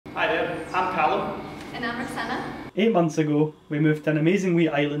Hi there, I'm Callum. And I'm Roxana. 8 months ago, we moved to an amazing wee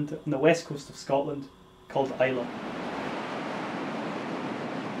island on the west coast of Scotland called Islay.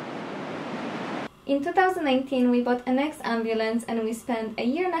 In 2019, we bought an ex-ambulance and we spent a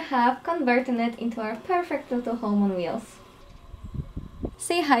year and a half converting it into our perfect little home on wheels.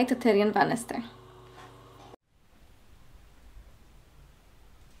 Say hi to Tyrion Bannister.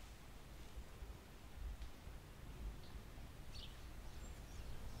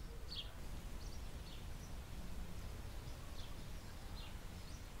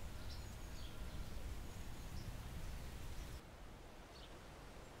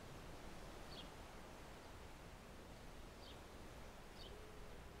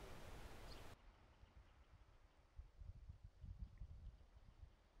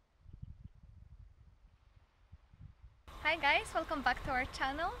 Hi guys, welcome back to our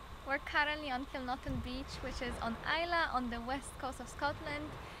channel. We're currently on Kilnaughton Beach, which is on Islay on the west coast of Scotland,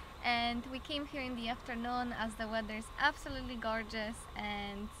 and we came here in the afternoon as the weather is absolutely gorgeous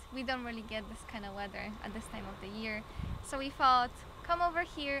and we don't really get this kind of weather at this time of the year. So we thought, come over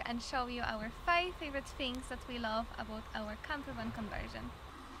here and show you our 5 favorite things that we love about our campervan conversion.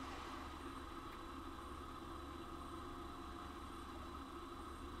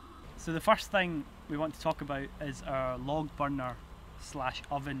 So the first thing we want to talk about is our log burner slash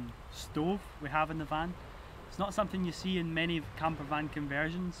oven stove we have in the van. It's not something you see in many camper van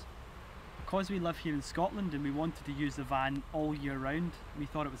conversions. Because we live here in Scotland and we wanted to use the van all year round, we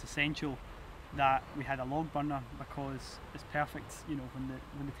thought it was essential that we had a log burner because it's perfect, you know,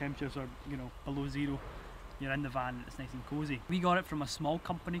 when the temperatures are, you know, below zero, you're in the van and it's nice and cosy. We got it from a small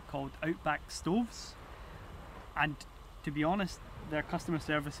company called Outback Stoves, and to be honest, their customer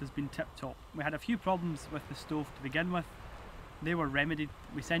service has been tip-top. We had a few problems with the stove to begin with. They were remedied.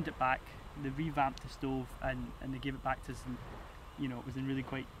 We sent it back, they revamped the stove and they gave it back to us, and you know, it was in really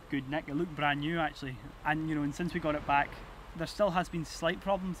quite good nick. It looked brand new actually, and you know, and since we got it back there still has been slight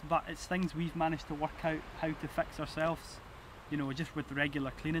problems, but it's things we've managed to work out how to fix ourselves, you know, just with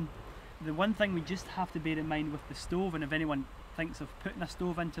regular cleaning. The one thing we just have to bear in mind with the stove, and if anyone thinks of putting a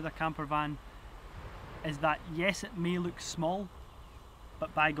stove into their camper van, is that yes, it may look small,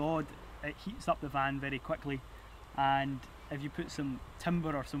 but by God, it heats up the van very quickly, and if you put some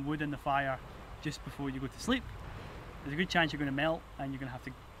timber or some wood in the fire just before you go to sleep, there's a good chance you're going to melt and you're going to have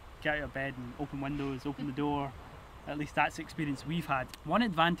to get out of bed and open windows, open the door. At least that's the experience we've had. One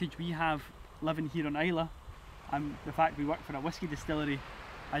advantage we have living here on Islay, and the fact we work for a whisky distillery,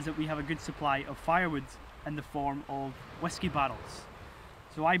 is that we have a good supply of firewood in the form of whisky barrels.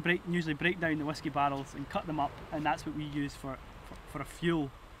 So I usually break down the whisky barrels and cut them up, and that's what we use for a fuel.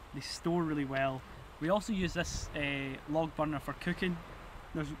 They store really well. We also use this log burner for cooking.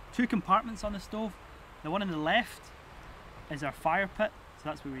 There's 2 compartments on the stove. The one on the left is our fire pit, so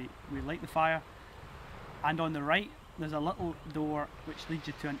that's where we light the fire. And on the right there's a little door which leads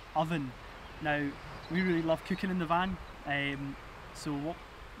you to an oven. Now we really love cooking in the van, so what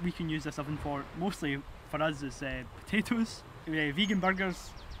we can use this oven for, mostly for us, is potatoes, vegan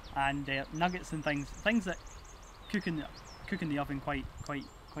burgers and nuggets and things that cook in the oven quite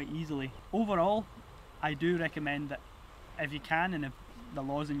easily. Overall, I do recommend that if you can, and if the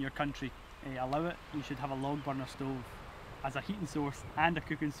laws in your country allow it, you should have a log burner stove as a heating source and a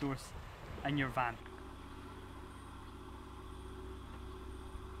cooking source in your van.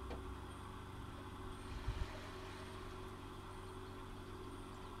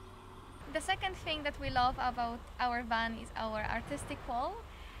 The second thing that we love about our van is our artistic wall.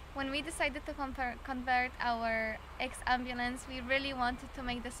 When we decided to convert our ex-ambulance, we really wanted to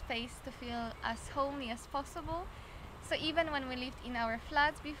make the space to feel as homely as possible. So even when we lived in our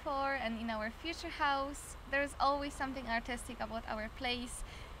flats before and in our future house, there's always something artistic about our place,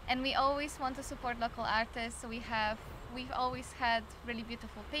 and we always want to support local artists. So we've always had really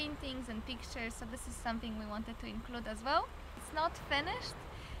beautiful paintings and pictures, so this is something we wanted to include as well. It's not finished.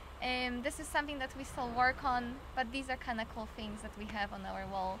 This is something that we still work on, but these are kind of cool things that we have on our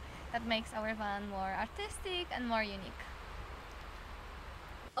wall that makes our van more artistic and more unique.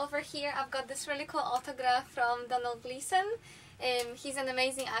 Over here I've got this really cool autograph from Donald Gleason. He's an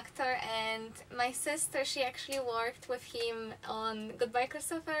amazing actor, and my sister, she actually worked with him on Goodbye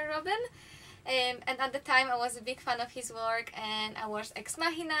Christopher Robin. And at the time I was a big fan of his work, and I watched Ex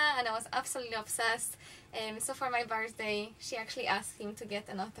Machina and I was absolutely obsessed. So for my birthday she actually asked him to get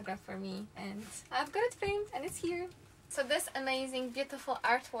an autograph for me, and I've got it framed and it's here. So this amazing beautiful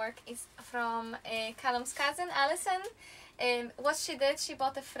artwork is from Callum's cousin Alison. What she did, she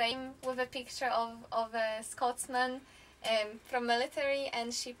bought a frame with a picture of a Scotsman from military,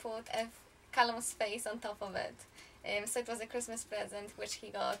 and she put Callum's face on top of it. So it was a Christmas present which he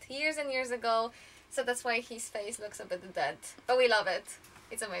got years and years ago. So that's why his face looks a bit dead. But we love it.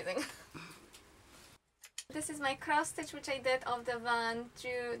 It's amazing. This is my cross stitch which I did of the van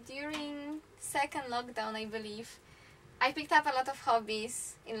during second lockdown, I believe. I picked up a lot of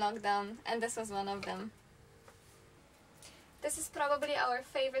hobbies in lockdown and this was one of them. This is probably our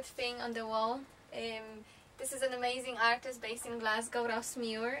favorite thing on the wall. This is an amazing artist based in Glasgow,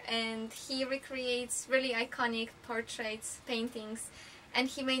 Muir, and he recreates really iconic portraits, paintings, and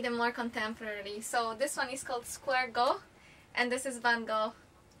he made them more contemporary. So this one is called Square Go, and this is Van Gogh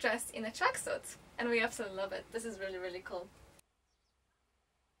dressed in a tracksuit, and we absolutely love it. This is really, really cool.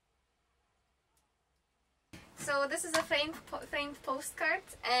 So this is a framed postcard,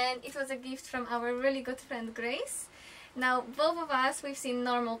 and it was a gift from our really good friend Grace. Now, both of us, we've seen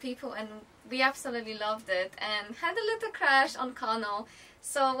Normal People and we absolutely loved it and had a little crush on Connell.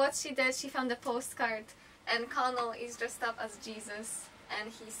 So what she did, she found a postcard and Connell is dressed up as Jesus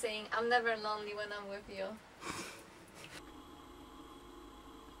and he's saying, "I'm never lonely when I'm with you."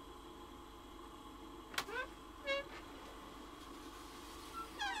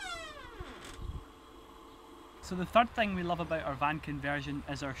 So the third thing we love about our van conversion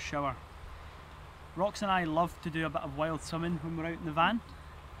is our shower. Rox and I love to do a bit of wild swimming when we're out in the van,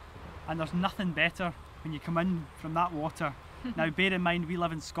 and there's nothing better when you come in from that water. Now bear in mind we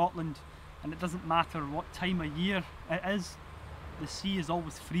live in Scotland and it doesn't matter what time of year it is, the sea is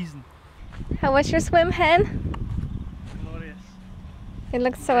always freezing. How was your swim, Hen? Glorious. It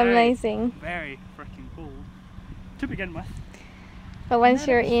looks so amazing. Very freaking cold to begin with. But once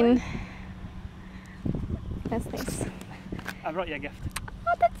you're in, that's nice. I brought you a gift.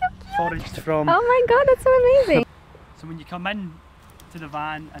 Oh, that's so cute! Foraged from. Oh my god, that's so amazing! So when you come in to the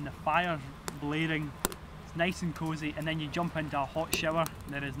van and the fire's blaring, it's nice and cosy, and then you jump into a hot shower,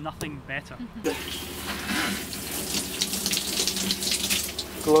 there is nothing better.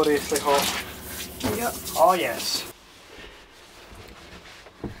 Gloriously hot. Yep. Oh yes.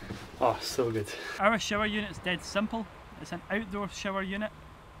 Oh, so good. Our shower unit's dead simple. It's an outdoor shower unit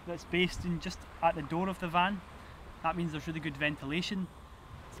that's based in just at the door of the van. That means there's really good ventilation.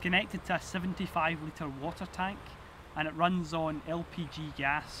 It's connected to a 75 litre water tank and it runs on LPG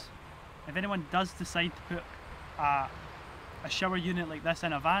gas. If anyone does decide to put a shower unit like this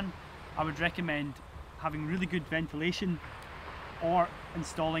in a van, I would recommend having really good ventilation or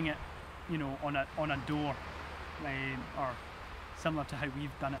installing it, you know, on a door, or similar to how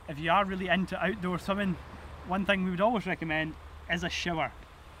we've done it. If you are really into outdoor swimming, one thing we would always recommend is a shower.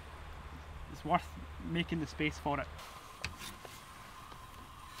 It's worth making the space for it.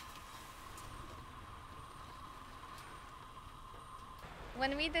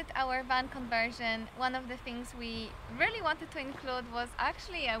 When we did our van conversion, one of the things we really wanted to include was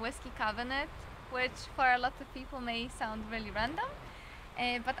actually a whiskey cabinet, which for a lot of people may sound really random.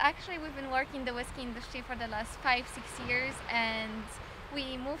 But actually we've been working in the whiskey industry for the last 5-6 years, and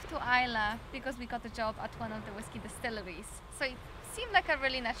we moved to Islay because we got a job at one of the whiskey distilleries. So it seemed like a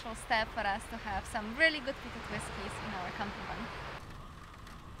really natural step for us to have some really good peated whiskies in our camper van.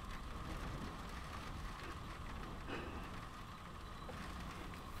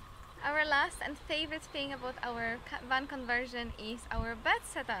 Our last and favorite thing about our van conversion is our bed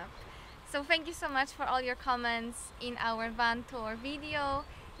setup. So thank you so much for all your comments in our van tour video.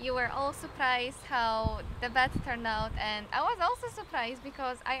 You were all surprised how the bed turned out, and I was also surprised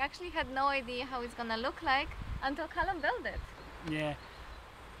because I actually had no idea how it's gonna look like until Callum built it. Yeah,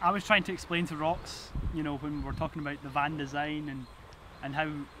 I was trying to explain to Rox, you know, when we were talking about the van design and how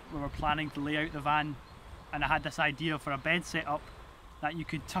we were planning to lay out the van, and I had this idea for a bed setup that you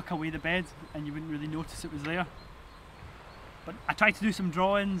could tuck away the bed and you wouldn't really notice it was there. But I tried to do some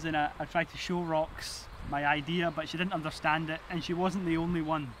drawings and I tried to show Rox my idea, but she didn't understand it, and she wasn't the only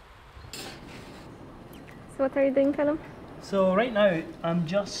one. So what are you doing, Callum? So right now I'm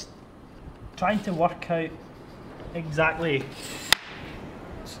just trying to work out exactly,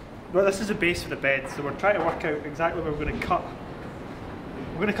 well, this is the base for the bed, so we're trying to work out exactly where we're going to cut.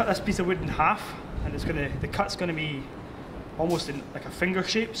 We're going to cut this piece of wood in half, and the cut's going to be almost in like a finger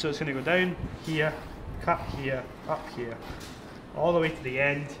shape, so it's going to go down here, cut here, up here, all the way to the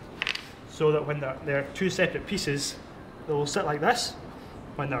end, so that when they're two separate pieces, they will sit like this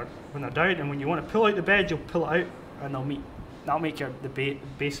when they're down, and when you want to pull out the bed, you'll pull it out and they'll meet. That'll make the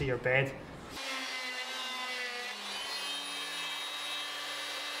base of your bed.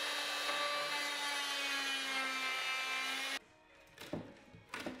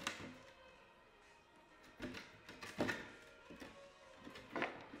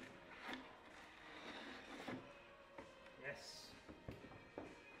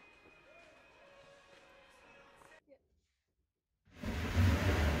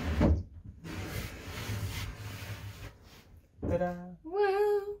 Ta-da!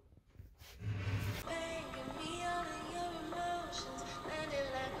 Woo!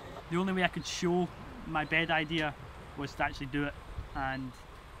 The only way I could show my bed idea was to actually do it, and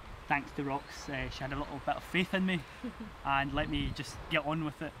thanks to Rox, she had a little bit of faith in me and let me just get on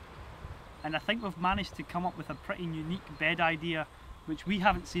with it. And I think we've managed to come up with a pretty unique bed idea which we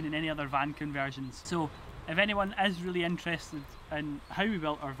haven't seen in any other van conversions. So if anyone is really interested in how we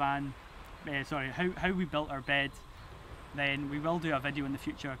built our van, how we built our bed, then we will do a video in the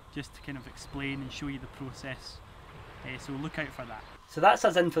future just to kind of explain and show you the process. So look out for that. So that's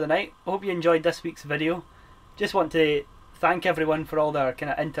us in for the night. I hope you enjoyed this week's video. Just want to thank everyone for all their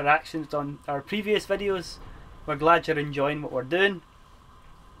kind of interactions on our previous videos. We're glad you're enjoying what we're doing.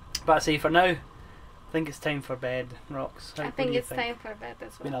 But I say for now, I think it's time for bed. Rox, I think it's time for bed as well.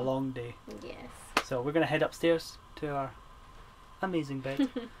 It's been a long day. Yes. So we're going to head upstairs to our amazing bed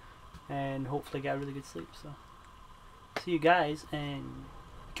and hopefully get a really good sleep. So see you guys in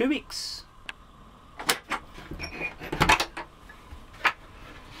 2 weeks.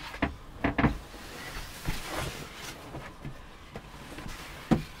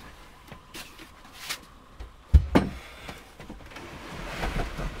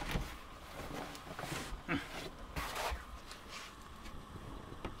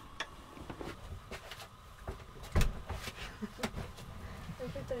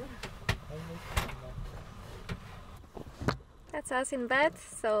 That's us in bed,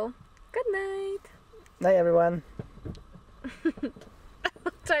 so good night. Night, everyone.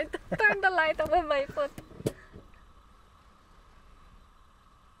 Try to turn the light off with my foot.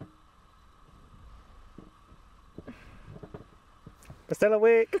 We're still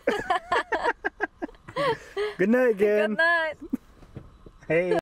awake. Good night again. Good night. Hey.